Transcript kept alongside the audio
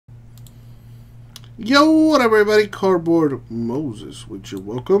Yo, what up, everybody? Cardboard Moses, which you're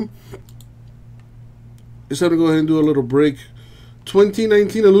welcome. It's time to go ahead and do a little break.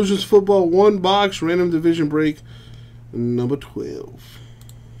 2019 Illusions Football 1 box random division break number 12.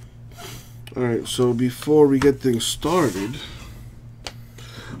 Alright, so before we get things started,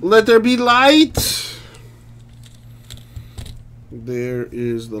 let there be light. There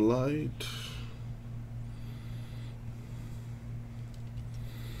is the light.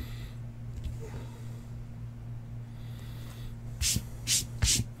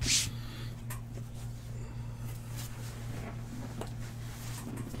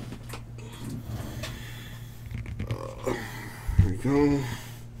 There we go.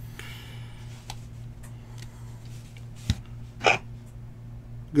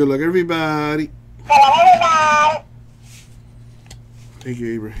 Good luck, everybody. Thank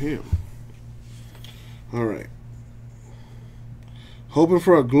you, Abraham. All right. Hoping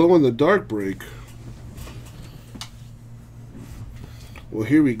for a glow-in-the-dark break. Well,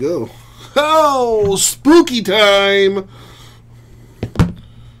 here we go. Oh, spooky time!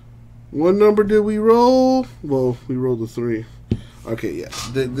 What number did we roll? Well, we rolled the 3. Okay, yeah.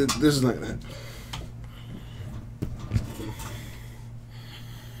 This is not going to happen.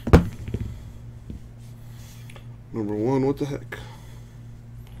 Number 1, what the heck?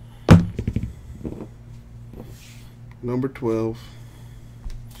 Number 12.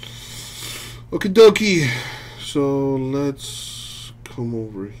 Okie dokie. So let's come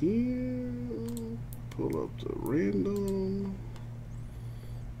over here. Pull up the random.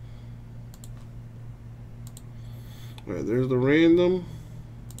 Alright, there's the random.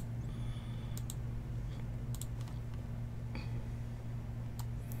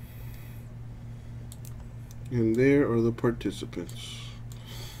 And there are the participants.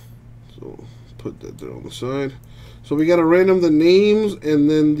 So put that there on the side. So we got to random the names and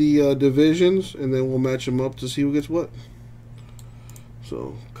then the divisions, and then we'll match them up to see who gets what.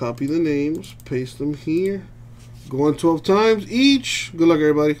 So copy the names, paste them here. Go on 12 times each. Good luck,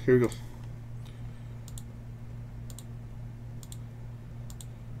 everybody. Here we go.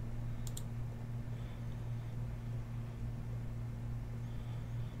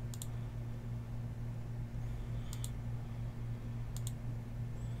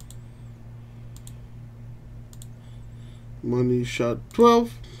 Money shot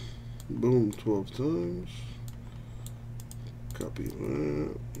 12. Boom, 12 times. Copy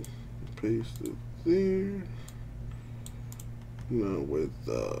that. Paste it there. Now with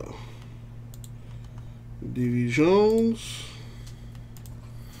divisions.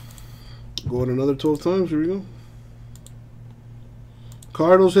 Going another 12 times. Here we go.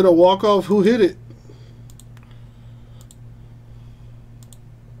 Cardinals hit a walk-off. Who hit it?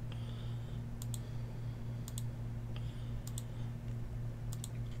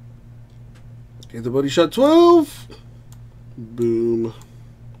 Get the buddy shot 12. Boom.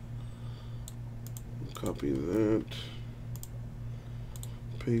 Copy that.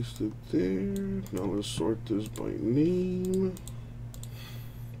 Paste it there. Now let's sort this by name.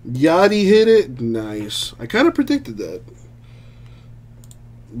 Yachty hit it. Nice. I kind of predicted that.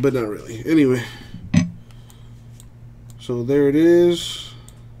 But not really. Anyway. So there it is.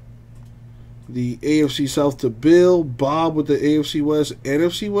 The AFC South to Bill. Bob with the AFC West,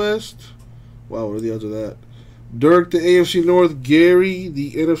 NFC West. Wow, what are the odds of that? Dirk, the AFC North. Gary,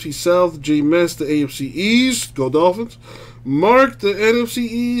 the NFC South. J. Mess, the AFC East. Go Dolphins. Mark, the NFC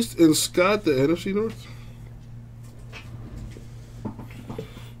East. And Scott, the NFC North.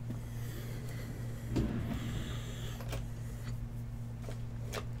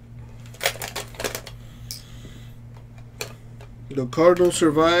 The Cardinals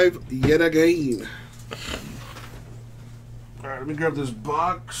survive yet again. All right, let me grab this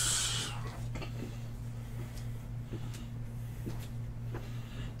box.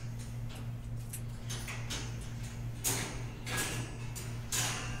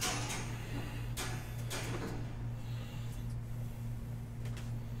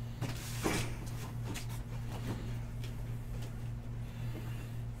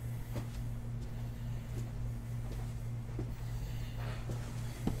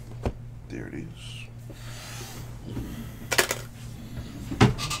 There it is.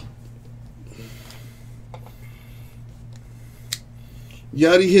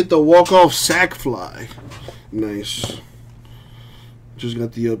 Yachty hit the walk-off sack fly. Nice. Just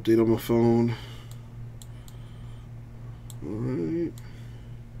got the update on my phone. Alright.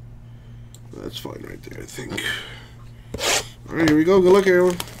 That's fine right there, I think. Alright, here we go. Good luck,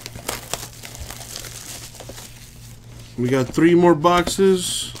 everyone. We got 3 more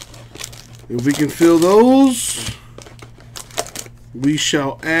boxes. If we can fill those, We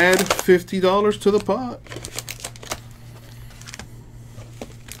shall add $50 to the pot.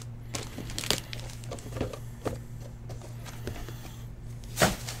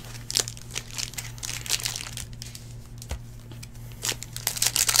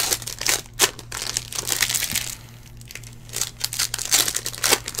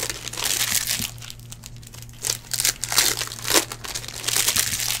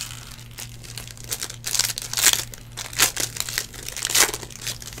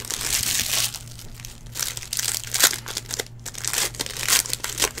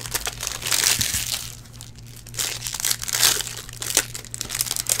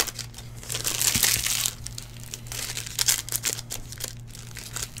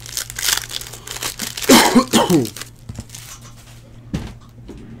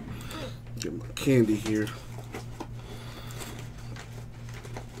 Get my candy here.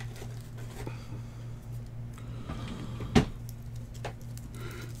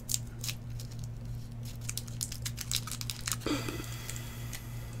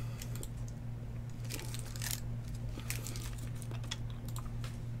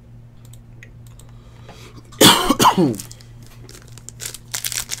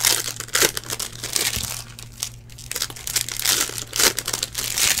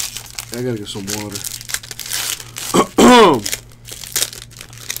 I gotta get some water.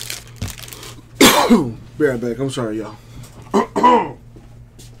 Be right back. I'm sorry, y'all.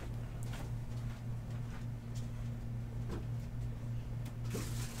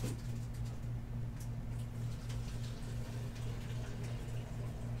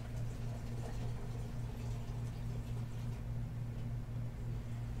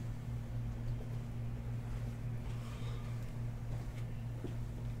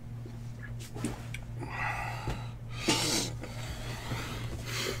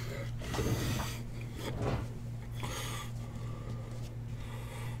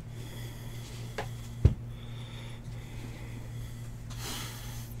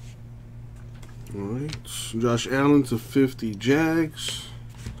 All right, Josh Allen to 50 Jags.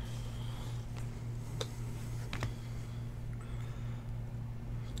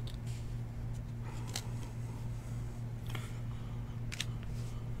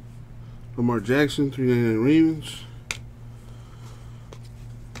 Lamar Jackson, 399 Ravens.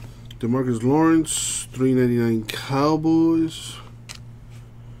 DeMarcus Lawrence, 399 Cowboys.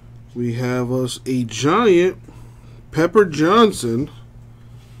 We have us a giant, Pepper Johnson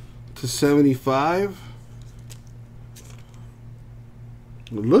to 75.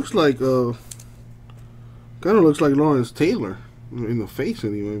 It looks like kind of looks like Lawrence Taylor in the face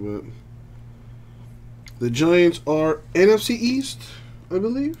anyway, but the Giants are NFC East, I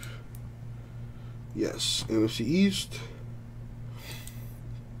believe. Yes, NFC East.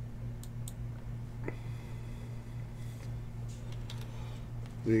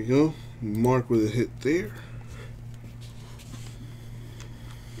 There you go. Mark with a hit there.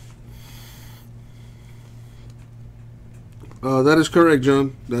 That is correct,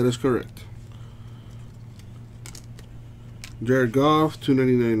 John. That is correct. Jared Goff,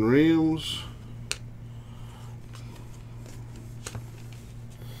 299 Rams.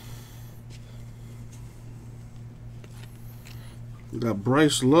 We got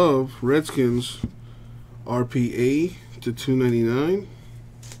Bryce Love, Redskins, RPA to 299.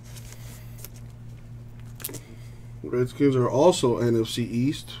 Redskins are also NFC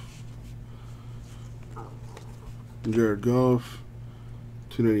East. Jared Goff,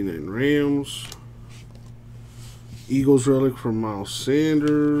 299 Rams. Eagles relic from Miles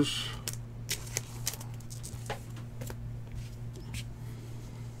Sanders.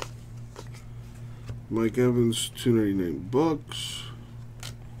 Mike Evans, 299 Bucks.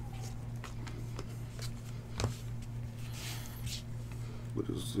 What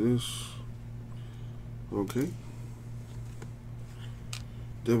is this? Okay.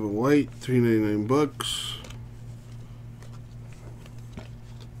 Devin White, 399 Bucks.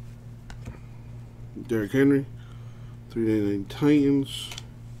 Derrick Henry, 399 Titans.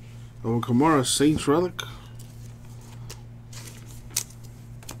 Oh, Kamara, Saints relic.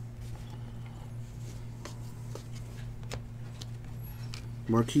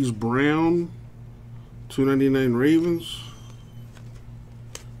 Marquise Brown, 299 Ravens.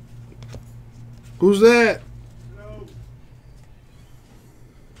 Who's that? Hello.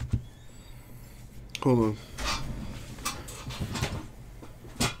 Hold on.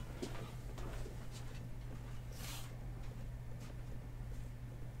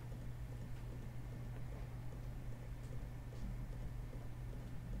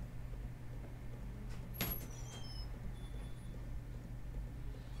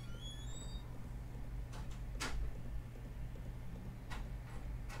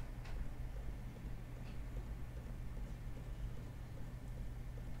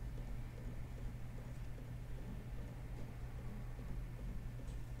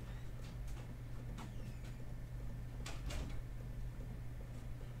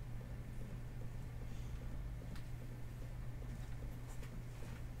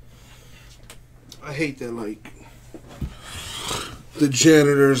 I hate that, like, the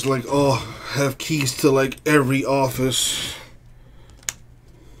janitors, like, oh, have keys to, like, every office.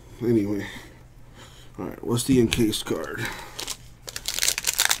 Anyway. Alright, what's the encased card?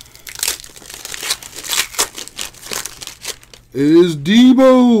 It is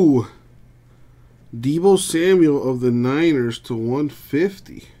Deebo Samuel of the Niners to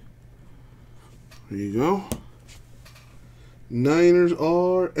 150. There you go. Niners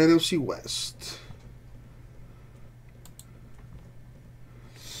are NFC West.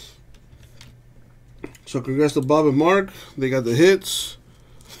 So congrats to Bob and Mark. They got the hits.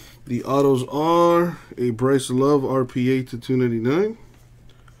 The autos are a Bryce Love RPA to 299.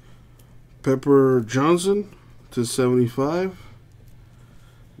 Pepper Johnson to 75.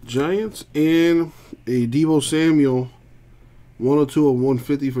 Giants, and a Deebo Samuel 102 of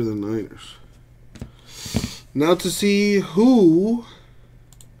 150 for the Niners. Now to see who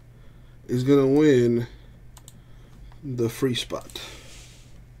is going to win the free spot.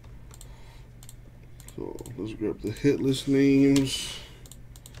 So let's grab the hit list names,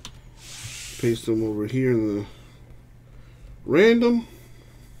 paste them over here in the random.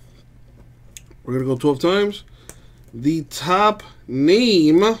 We're going to go 12 times. The top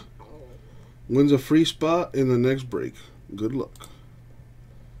name wins a free spot in the next break. Good luck.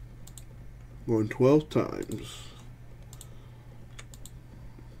 Going 12 times.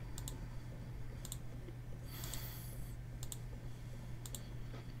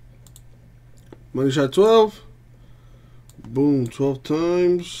 Money shot 12. Boom, 12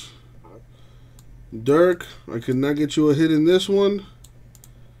 times. Dirk, I could not get you a hit in this one,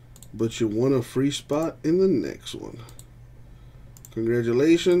 but you won a free spot in the next one.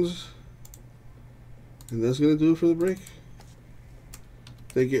 Congratulations. And that's going to do it for the break.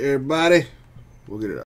 Thank you, everybody. We'll get it out.